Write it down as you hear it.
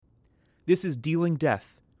This is Dealing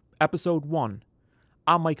Death, Episode 1.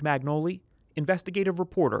 I'm Mike Magnoli, investigative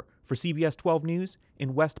reporter for CBS 12 News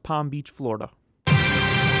in West Palm Beach, Florida.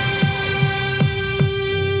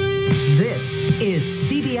 This is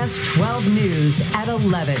CBS 12 News at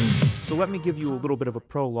 11. So let me give you a little bit of a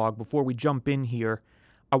prologue before we jump in here.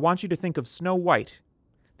 I want you to think of Snow White.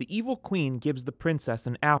 The evil queen gives the princess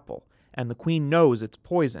an apple, and the queen knows it's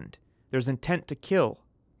poisoned. There's intent to kill.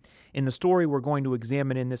 In the story we're going to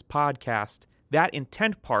examine in this podcast, that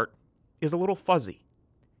intent part is a little fuzzy,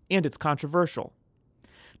 and it's controversial.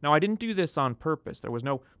 Now, I didn't do this on purpose. There was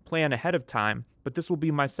no plan ahead of time, but this will be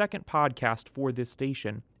my second podcast for this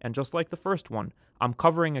station, and just like the first one, I'm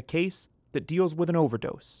covering a case that deals with an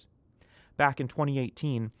overdose. Back in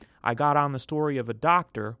 2018, I got on the story of a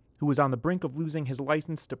doctor who was on the brink of losing his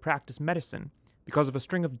license to practice medicine because of a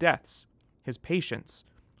string of deaths. His patients,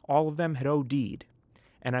 all of them had OD'd.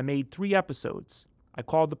 And I made 3 episodes. I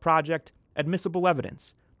called the project Admissible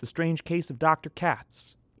Evidence, The Strange Case of Dr.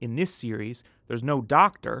 Katz. In this series, there's no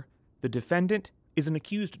doctor. The defendant is an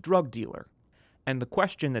accused drug dealer. And the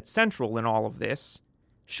question that's central in all of this,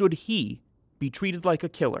 should he be treated like a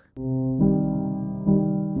killer?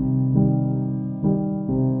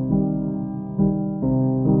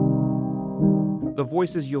 The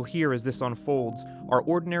voices you'll hear as this unfolds are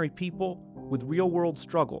ordinary people with real-world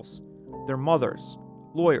struggles. Their mothers,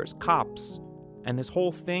 lawyers, cops, and this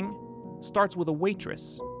whole thing starts with a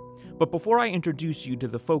waitress. But before I introduce you to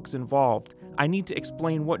the folks involved, I need to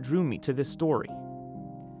explain what drew me to this story.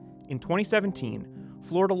 In 2017,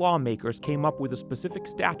 Florida lawmakers came up with a specific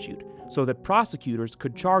statute so that prosecutors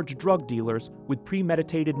could charge drug dealers with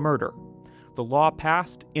premeditated murder. The law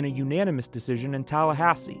passed in a unanimous decision in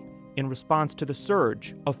Tallahassee in response to the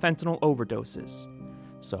surge of fentanyl overdoses.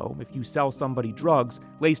 So, if you sell somebody drugs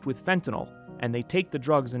laced with fentanyl, and they take the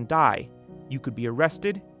drugs and die, you could be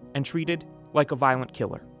arrested and treated like a violent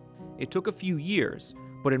killer. It took a few years,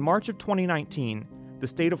 but in March of 2019, the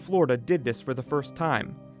state of Florida did this for the first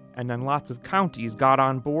time, and then lots of counties got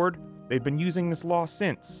on board. They've been using this law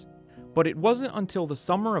since. But it wasn't until the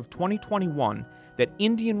summer of 2021 that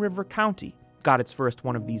Indian River County got its first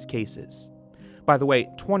one of these cases. By the way,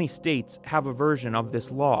 20 states have a version of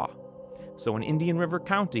this law. So in Indian River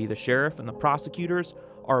County, the sheriff and the prosecutors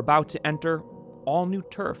are about to enter all new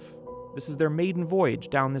turf. This is their maiden voyage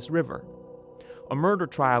down this river. A murder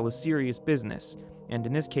trial is serious business, and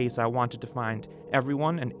in this case I wanted to find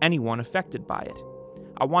everyone and anyone affected by it.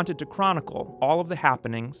 I wanted to chronicle all of the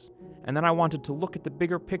happenings, and then I wanted to look at the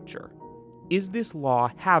bigger picture. Is this law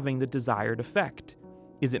having the desired effect?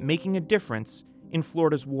 Is it making a difference in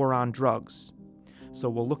Florida's war on drugs? So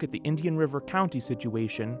we'll look at the Indian River County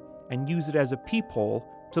situation and use it as a peephole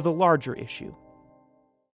to the larger issue.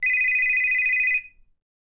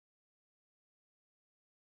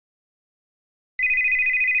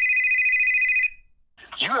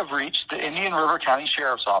 You have reached the Indian River County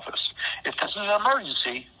Sheriff's Office. If this is an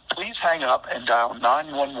emergency, please hang up and dial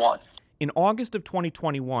 911. In August of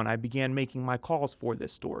 2021, I began making my calls for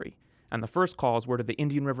this story, and the first calls were to the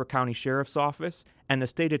Indian River County Sheriff's Office and the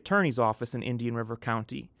State Attorney's Office in Indian River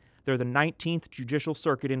County. They're the 19th Judicial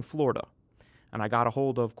Circuit in Florida. And I got a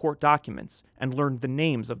hold of court documents and learned the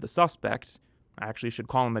names of the suspect, I actually should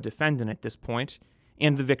call him a defendant at this point,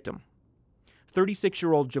 and the victim.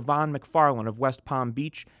 36-year-old Javon McFarland of West Palm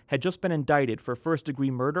Beach had just been indicted for first-degree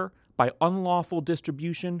murder by unlawful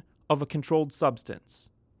distribution of a controlled substance.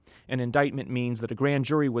 An indictment means that a grand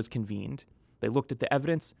jury was convened. They looked at the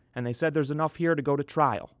evidence, and they said there's enough here to go to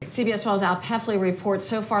trial. CBS 12's Al Pefley reports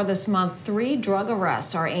so far this month, 3 drug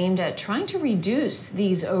arrests are aimed at trying to reduce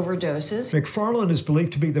these overdoses. McFarland is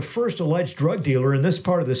believed to be the first alleged drug dealer in this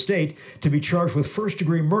part of the state to be charged with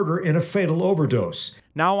first-degree murder in a fatal overdose.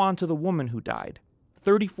 Now on to the woman who died,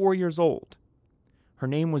 34 years old. Her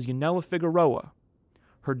name was Yanela Figueroa.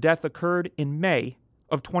 Her death occurred in May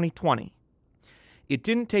of 2020. It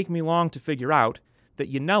didn't take me long to figure out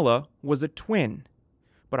that Yanela was a twin,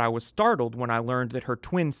 but I was startled when I learned that her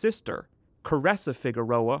twin sister, Caressa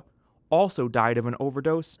Figueroa, also died of an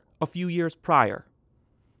overdose a few years prior.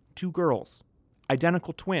 2 girls,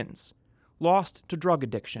 identical twins, lost to drug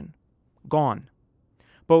addiction, gone.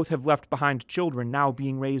 Both have left behind children now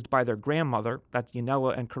being raised by their grandmother, that's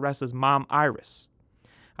Yanela and Caressa's mom, Iris.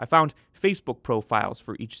 I found Facebook profiles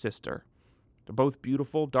for each sister. They're both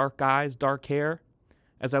beautiful, dark eyes, dark hair.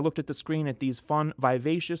 As I looked at the screen at these fun,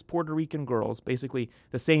 vivacious Puerto Rican girls, basically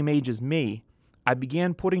the same age as me, I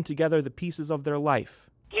began putting together the pieces of their life.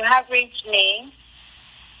 You have reached me.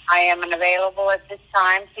 I am unavailable at this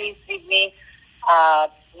time. Please leave me a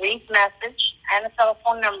brief message and a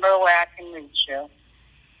telephone number where I can reach you.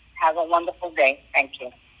 Have a wonderful day. Thank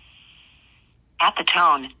you. At the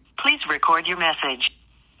tone, please record your message.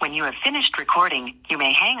 When you have finished recording, you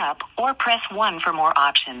may hang up or press 1 for more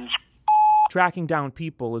options. Tracking down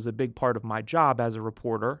people is a big part of my job as a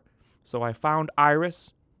reporter, so I found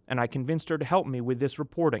Iris and I convinced her to help me with this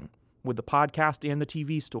reporting, with the podcast and the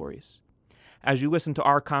TV stories. As you listen to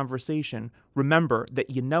our conversation, remember that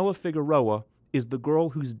Yanela Figueroa is the girl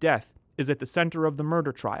whose death is at the center of the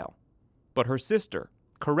murder trial, but her sister,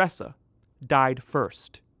 Caressa, died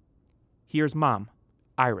first. Here's Mom,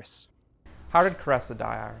 Iris. How did Caressa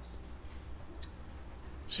die, Iris?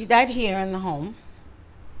 She died here in the home.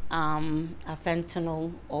 A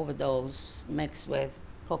fentanyl overdose mixed with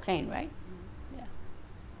cocaine, right? Yeah.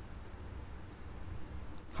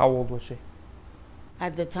 How old was she?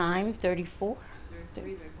 At the time, 34.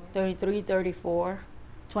 33, 34.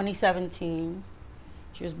 2017.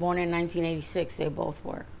 She was born in 1986. They both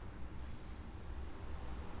were.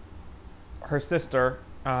 Her sister,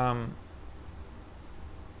 I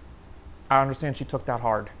understand she took that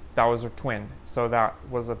hard. That was her twin, so that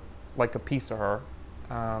was like a piece of her.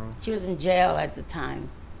 She was in jail at the time.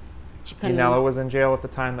 Yanela was in jail at the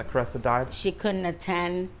time that Caressa died? She couldn't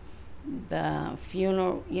attend the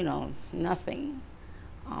funeral, nothing.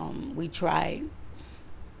 We tried,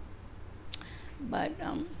 but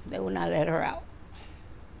they would not let her out.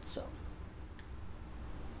 So.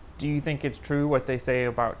 Do you think it's true what they say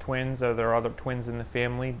about twins? Are there other twins in the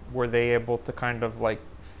family? Were they able to kind of like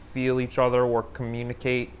feel each other or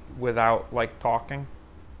communicate without like talking?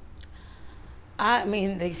 I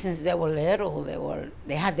mean, since they were little,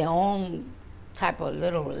 they had their own type of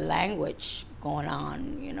little language going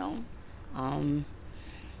on,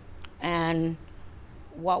 and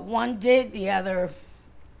what one did, the other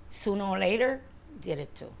sooner or later did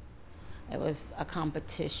it too. It was a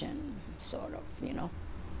competition, sort of,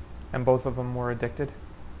 And both of them were addicted?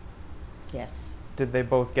 Yes. Did they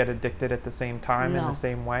both get addicted at the same time in No. the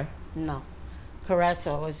same way? No.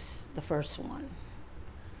 Caressa was the first one.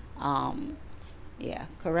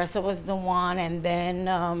 Caressa was the one, and then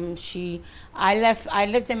I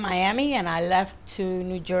lived in Miami, and I left to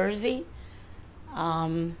New Jersey.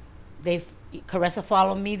 Caressa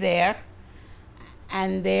followed me there,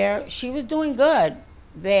 and there she was doing good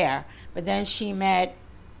there, but then she met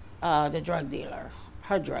her drug dealer,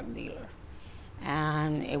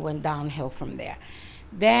 and it went downhill from there.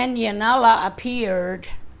 Then Yanela appeared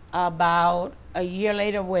about a year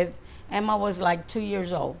later with Emma was like 2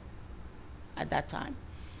 years old at that time.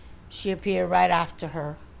 She appeared right after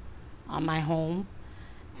her on my home,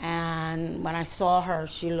 and when I saw her,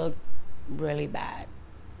 she looked really bad,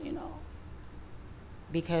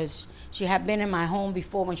 because she had been in my home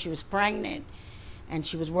before when she was pregnant, and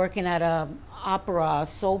she was working at opera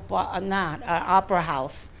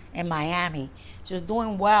house in Miami. She was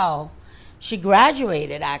doing well. She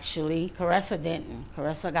graduated, actually. Caressa didn't.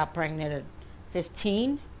 Caressa got pregnant at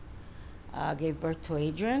 15, gave birth to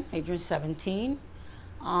Adrian. Adrian's 17.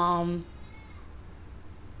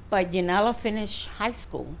 But Yanela finished high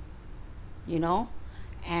school,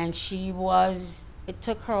 and it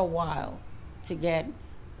took her a while to get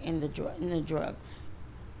in the drugs.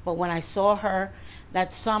 But when I saw her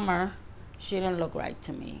that summer, she didn't look right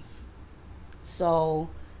to me. So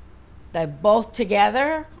they both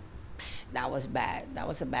together, that was bad. That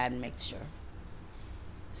was a bad mixture.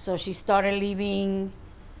 So she started leaving.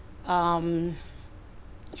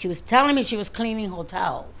 She was telling me she was cleaning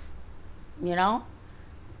hotels, I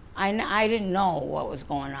didn't know what was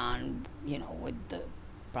going on, with the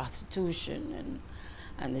prostitution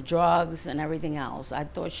and the drugs and everything else. I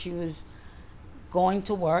thought she was going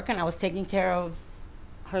to work, and I was taking care of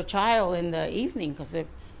her child in the evening because it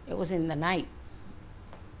was in the night.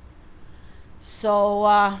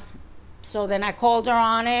 So then I called her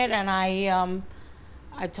on it, and I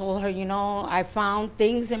told her, I found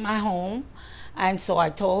things in my home, and so I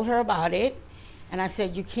told her about it, and I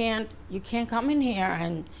said, you can't come in here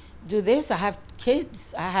and do this. I have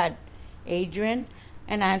kids. I had Adrian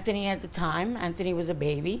and Anthony at the time. Anthony was a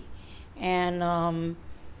baby, and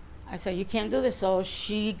I said, you can't do this. So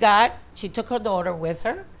she took her daughter with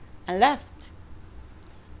her and left,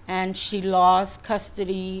 and she lost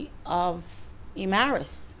custody of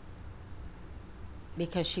Imaris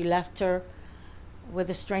because she left her with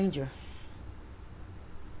a stranger.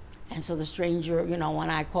 And so the stranger, when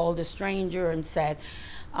I called the stranger and said,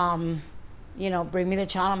 bring me the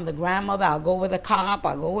child, I'm the grandmother, I'll go with a cop,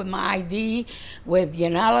 I'll go with my ID, with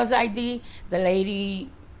Yanela's ID, the lady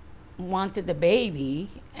wanted the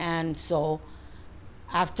baby. And so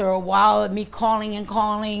after a while of me calling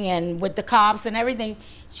and with the cops and everything,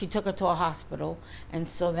 she took her to a hospital. And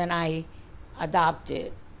so then I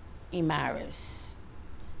adopted Imaris.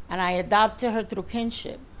 And I adopted her through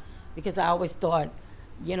kinship because I always thought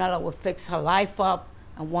Yanela would fix her life up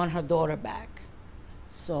and want her daughter back.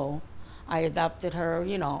 So I adopted her,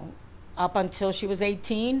 up until she was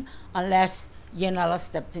 18, unless Yanela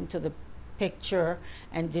stepped into the picture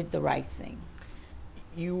and did the right thing.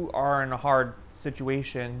 You are in a hard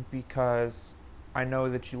situation because I know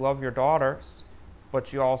that you love your daughters,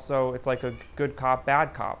 but you also, it's like a good cop,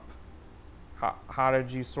 bad cop. How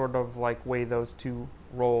did you sort of like weigh those two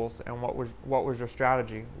roles, and what was your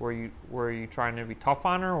strategy? Were you trying to be tough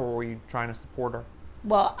on her, or were you trying to support her?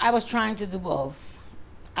 Well, I was trying to do both.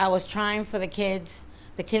 I was trying for the kids.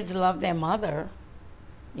 The kids love their mother,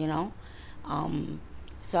 so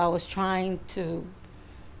I was trying to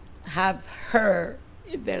have her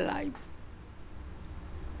in their life.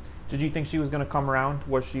 Did you think she was going to come around?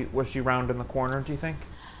 Was she round in the corner, do you think?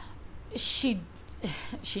 She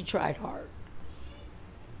tried hard.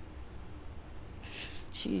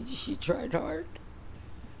 She tried hard.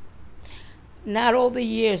 Not all the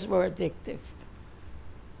years were addictive.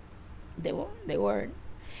 They weren't.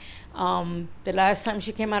 The last time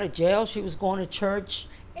she came out of jail, she was going to church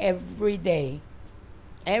every day.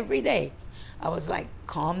 Every day. I was like,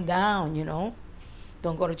 calm down,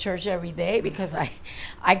 Don't go to church every day because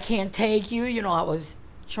I can't take you. I was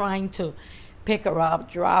trying to pick her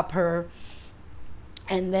up, drop her.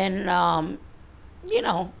 And then,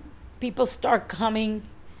 people start coming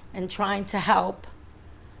and trying to help,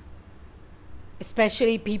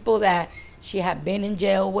 especially people that she had been in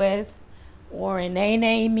jail with or in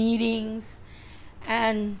AA meetings.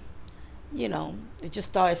 And, it just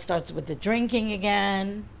starts with the drinking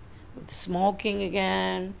again, with the smoking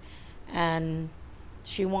again, and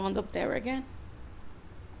she wound up there again.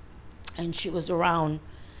 And she was around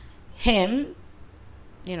him,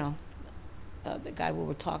 the guy we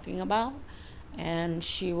were talking about, and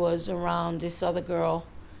she was around this other girl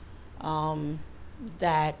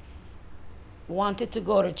that wanted to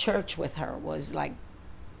go to church with her, was like,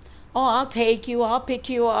 oh, I'll take you, I'll pick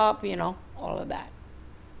you up, all of that.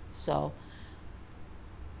 So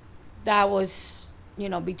that was,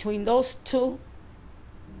 between those two,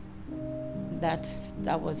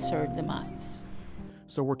 that was her demise.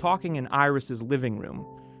 So we're talking in Iris's living room.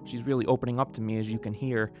 She's really opening up to me, as you can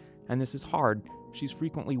hear, and this is hard. She's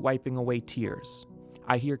frequently wiping away tears.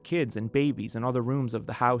 I hear kids and babies in other rooms of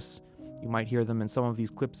the house. You might hear them in some of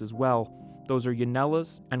these clips as well. Those are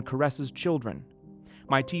Yanela's and Caressa's children.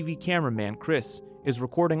 My TV cameraman, Chris, is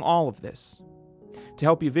recording all of this. To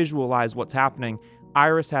help you visualize what's happening,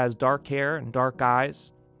 Iris has dark hair and dark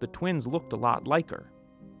eyes. The twins looked a lot like her.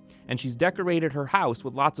 And she's decorated her house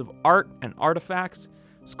with lots of art and artifacts,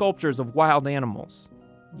 sculptures of wild animals.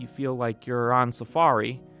 You feel like you're on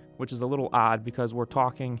safari, which is a little odd because we're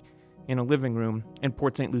talking in a living room in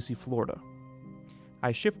Port St. Lucie, Florida.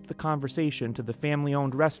 I shift the conversation to the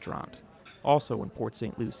family-owned restaurant, also in Port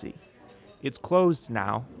St. Lucie. It's closed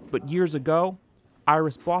now, but years ago,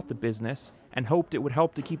 Iris bought the business and hoped it would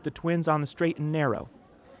help to keep the twins on the straight and narrow.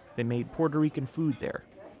 They made Puerto Rican food there.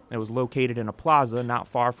 It was located in a plaza not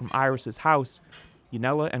far from Iris's house.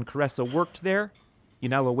 Yanela and Caressa worked there,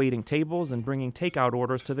 Yanela waiting tables and bringing takeout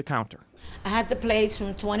orders to the counter. I had the place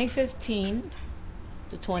from 2015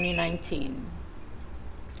 to 2019.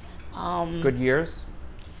 Good years?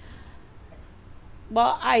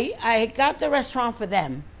 Well, I got the restaurant for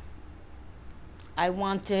them.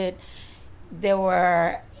 There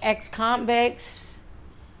were ex-convicts.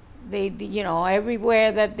 They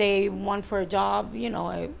everywhere that they went for a job,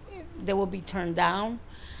 they will be turned down.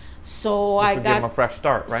 So This would give them a fresh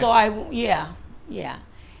start, right? So yeah.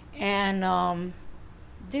 And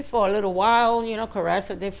did for a little while,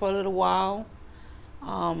 Caressa did for a little while.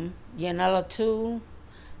 Yanela too.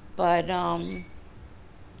 But,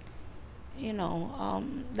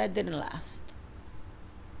 that didn't last.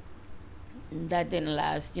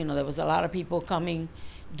 There was a lot of people coming,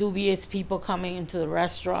 dubious people coming into the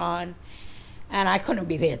restaurant, and I couldn't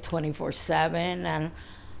be there 24/7, and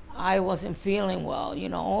I wasn't feeling well.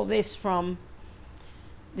 All this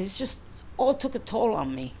just all took a toll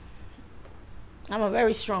on me. I'm a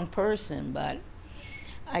very strong person, but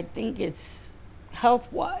I think it's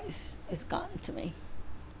health-wise, it's gotten to me.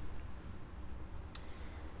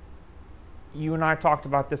 You and I talked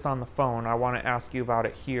about this on the phone. I want to ask you about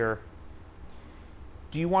it here.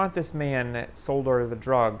 Do you want this man that sold her the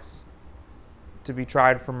drugs to be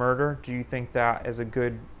tried for murder? Do you think that is a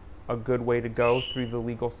good way to go through the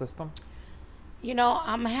legal system?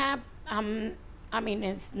 I'm happy.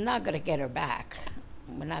 It's not gonna get her back.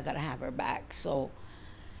 We're not gonna have her back. So,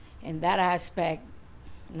 in that aspect,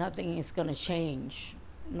 nothing is gonna change,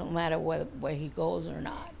 no matter where he goes or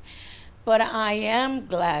not. But I am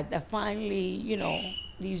glad that finally,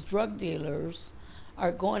 these drug dealers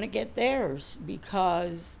are going to get theirs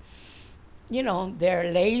because,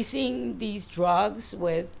 they're lacing these drugs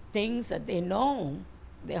with things that they know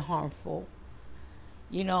they're harmful,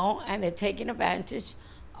 and they're taking advantage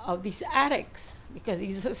of these addicts because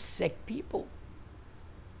these are sick people.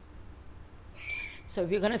 So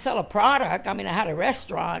if you're going to sell a product, I had a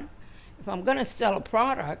restaurant. If I'm going to sell a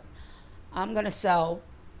product, I'm going to sell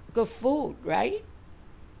good food, right?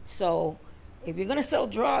 So if you're going to sell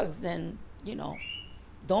drugs, then,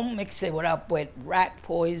 don't mix it up with rat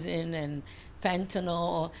poison and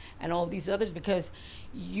fentanyl and all these others because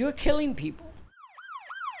you're killing people.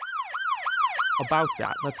 About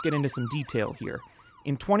that, let's get into some detail here.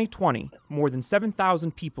 In 2020, more than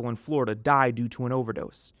 7,000 people in Florida died due to an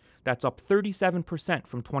overdose. That's up 37%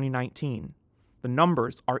 from 2019. The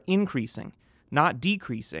numbers are increasing, not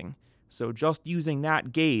decreasing, so just using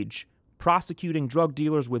that gauge, prosecuting drug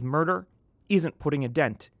dealers with murder isn't putting a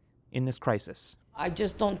dent in this crisis. I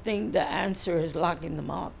just don't think the answer is locking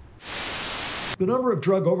them up. The number of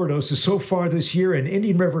drug overdoses so far this year in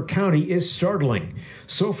Indian River County is startling.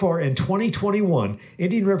 So far in 2021,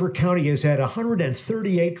 Indian River County has had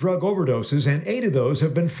 138 drug overdoses, and 8 of those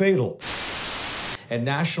have been fatal. And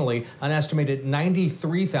nationally, an estimated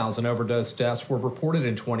 93,000 overdose deaths were reported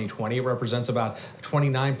in 2020. It represents about a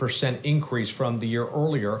 29% increase from the year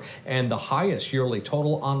earlier and the highest yearly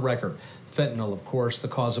total on record. Fentanyl, of course, the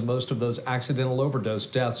cause of most of those accidental overdose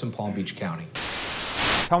deaths in Palm Beach County.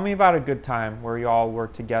 Tell me about a good time where y'all were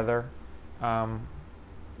together,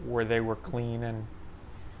 where they were clean and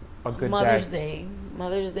a good Mother's day. Day.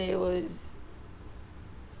 Mother's Day was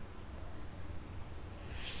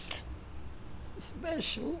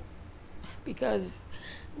special because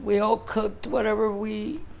we all cooked whatever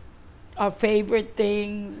our favorite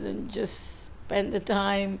things and just spent the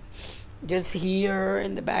time just here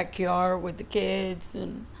in the backyard with the kids.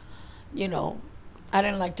 And I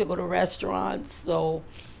didn't like to go to restaurants, so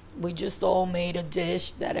we just all made a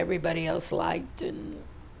dish that everybody else liked, and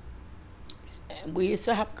we used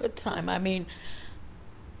to have a good time.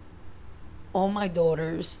 All my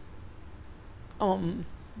daughters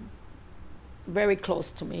very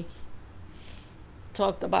close to me,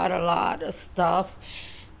 talked about a lot of stuff.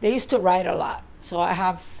 They used to write a lot, so I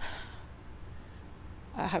have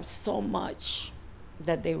so much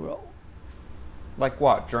that they wrote. Like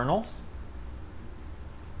what? Journals?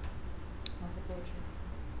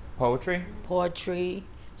 Poetry? Poetry.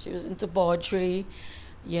 She was into poetry.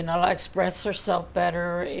 Express herself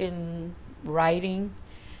better in writing.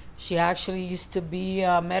 She actually used to be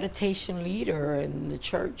a meditation leader in the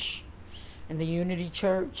church, in the Unity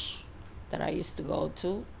Church that I used to go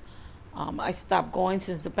to. I stopped going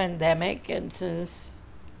since the pandemic and since,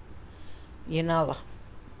 I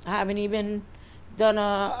haven't even done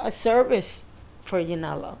a service for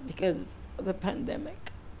Yanela because of the pandemic.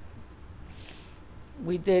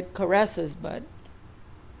 We did caresses, but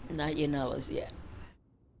not Yanela's yet.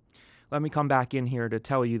 Let me come back in here to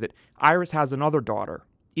tell you that Iris has another daughter,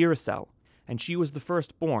 Iracel, and she was the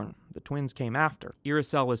firstborn. The twins came after.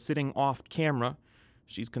 Iracel is sitting off camera.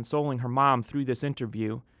 She's consoling her mom through this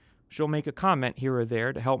interview. She'll make a comment here or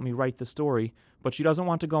there to help me write the story, but she doesn't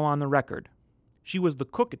want to go on the record. She was the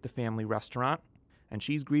cook at the family restaurant, and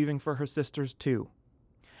she's grieving for her sisters too.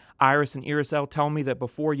 Iris and Iracel tell me that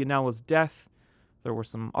before Yanela's death, there were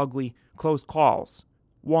some ugly close calls.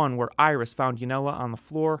 One where Iris found Yanela on the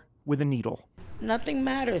floor with a needle. Nothing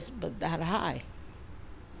matters but that high.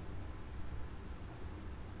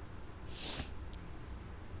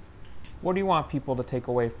 What do you want people to take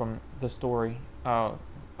away from the story of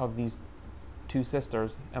these two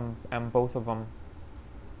sisters, and both of them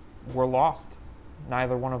were lost?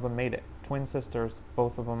 Neither one of them made it. Twin sisters,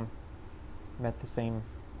 both of them met the same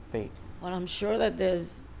fate. Well, I'm sure that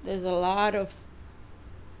there's a lot of,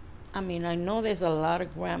 I know there's a lot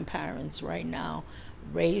of grandparents right now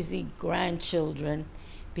raising grandchildren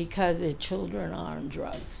because their children are on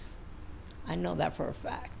drugs. I know that for a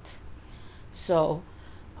fact. So,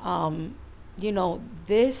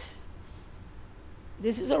 this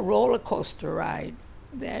is a roller coaster ride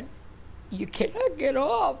that you cannot get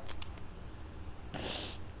off.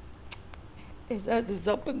 It has its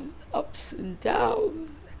ups and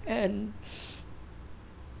downs, and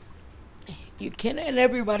and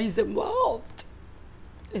everybody's involved.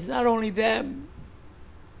 It's not only them,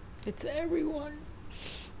 it's everyone.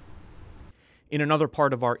 In another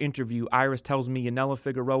part of our interview, Iris tells me Yanela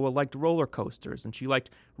Figueroa liked roller coasters, and she liked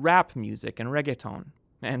rap music and reggaeton,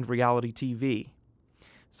 and reality TV.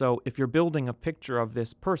 So if you're building a picture of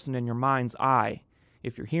this person in your mind's eye,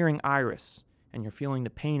 if you're hearing Iris, and you're feeling the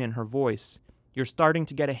pain in her voice, you're starting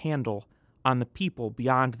to get a handle on the people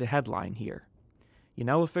beyond the headline here.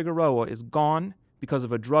 Yanela Figueroa is gone because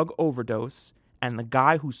of a drug overdose, and the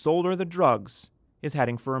guy who sold her the drugs is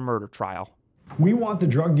heading for a murder trial. We want the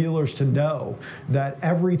drug dealers to know that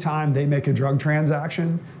every time they make a drug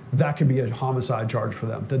transaction, that could be a homicide charge for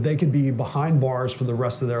them, that they could be behind bars for the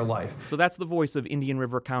rest of their life. So that's the voice of Indian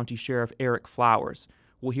River County Sheriff Eric Flowers.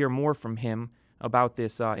 We'll hear more from him about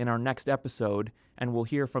this in our next episode, and we'll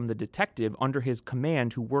hear from the detective under his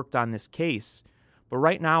command who worked on this case. But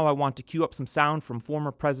right now, I want to cue up some sound from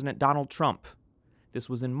former President Donald Trump. This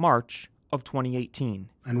was in March of 2018.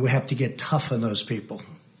 And we have to get tough on those people,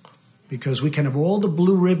 because we can have all the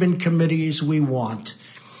blue ribbon committees we want,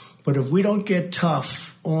 but if we don't get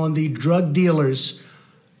tough on the drug dealers,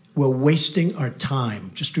 we're wasting our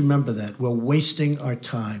time. Just remember that. We're wasting our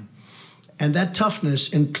time. And that toughness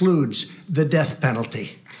includes the death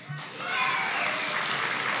penalty.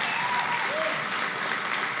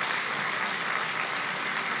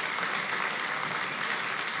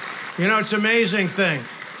 You know, it's an amazing thing.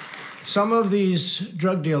 Some of these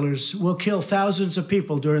drug dealers will kill thousands of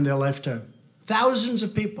people during their lifetime. Thousands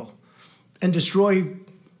of people. And destroy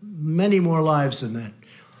many more lives than that.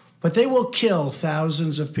 But they will kill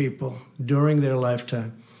thousands of people during their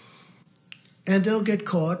lifetime. And they'll get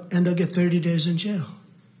caught and they'll get 30 days in jail.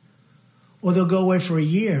 Or they'll go away for a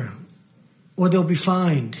year. Or they'll be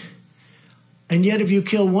fined. And yet if you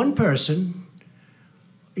kill one person,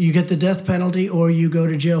 you get the death penalty or you go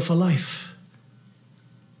to jail for life.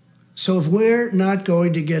 So if we're not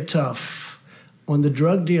going to get tough on the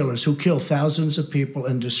drug dealers who kill thousands of people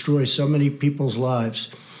and destroy so many people's lives,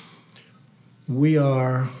 we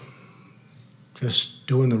are just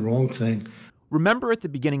doing the wrong thing. Remember at the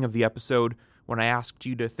beginning of the episode when I asked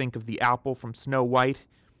you to think of the apple from Snow White?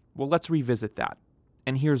 Well, let's revisit that.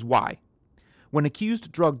 And here's why. When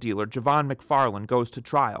accused drug dealer Javon McFarland goes to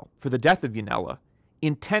trial for the death of Yanela,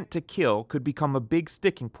 intent to kill could become a big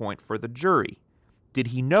sticking point for the jury. Did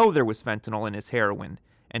he know there was fentanyl in his heroin?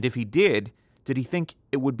 And if he did he think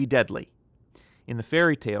it would be deadly? In the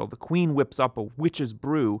fairy tale, the queen whips up a witch's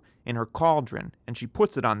brew in her cauldron, and she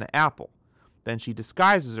puts it on the apple. Then she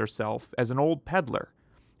disguises herself as an old peddler,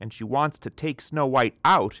 and she wants to take Snow White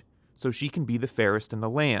out so she can be the fairest in the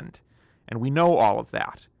land. And we know all of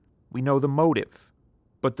that. We know the motive.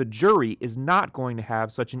 But the jury is not going to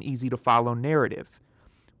have such an easy-to-follow narrative.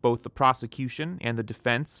 Both the prosecution and the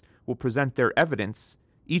defense will present their evidence.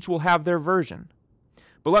 Each will have their version.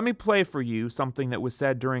 But let me play for you something that was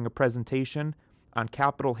said during a presentation on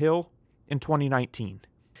Capitol Hill in 2019.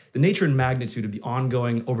 The nature and magnitude of the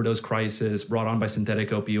ongoing overdose crisis brought on by synthetic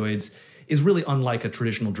opioids is really unlike a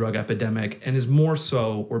traditional drug epidemic and is more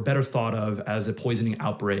so or better thought of as a poisoning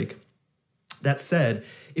outbreak. That said,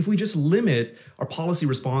 if we just limit our policy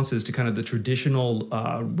responses to kind of the traditional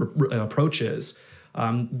approaches,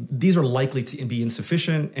 these are likely to be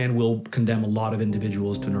insufficient and will condemn a lot of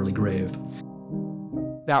individuals to an early grave.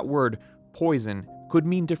 That word, poison, could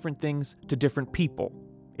mean different things to different people.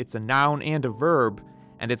 It's a noun and a verb,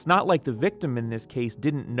 and it's not like the victim in this case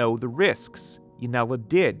didn't know the risks. Yanela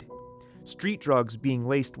did. Street drugs being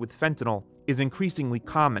laced with fentanyl is increasingly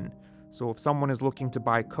common, so if someone is looking to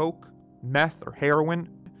buy coke, meth, or heroin,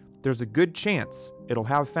 there's a good chance it'll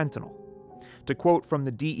have fentanyl. To quote from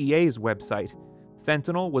the DEA's website,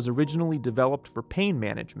 fentanyl was originally developed for pain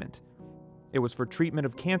management. It was for treatment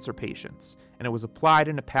of cancer patients, and it was applied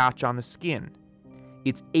in a patch on the skin.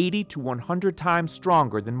 It's 80 to 100 times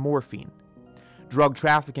stronger than morphine. Drug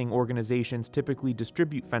trafficking organizations typically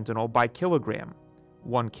distribute fentanyl by kilogram.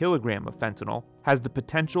 1 kilogram of fentanyl has the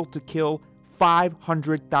potential to kill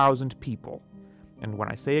 500,000 people. And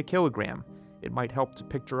when I say a kilogram, it might help to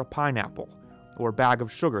picture a pineapple or a bag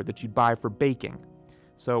of sugar that you'd buy for baking.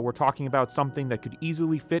 So we're talking about something that could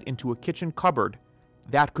easily fit into a kitchen cupboard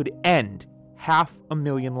that could end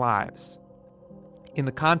 500,000 lives. In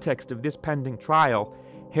the context of this pending trial,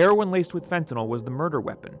 heroin laced with fentanyl was the murder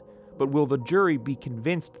weapon, but will the jury be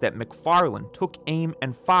convinced that McFarland took aim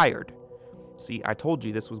and fired? See, I told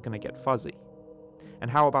you this was going to get fuzzy.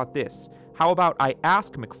 And how about this? How about I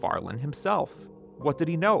ask McFarland himself? What did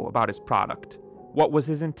he know about his product? What was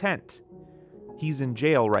his intent? He's in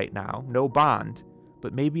jail right now, no bond,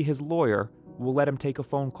 but maybe his lawyer will let him take a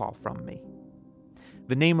phone call from me.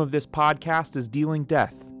 The name of this podcast is Dealing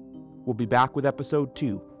Death. We'll be back with episode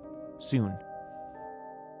 2 soon.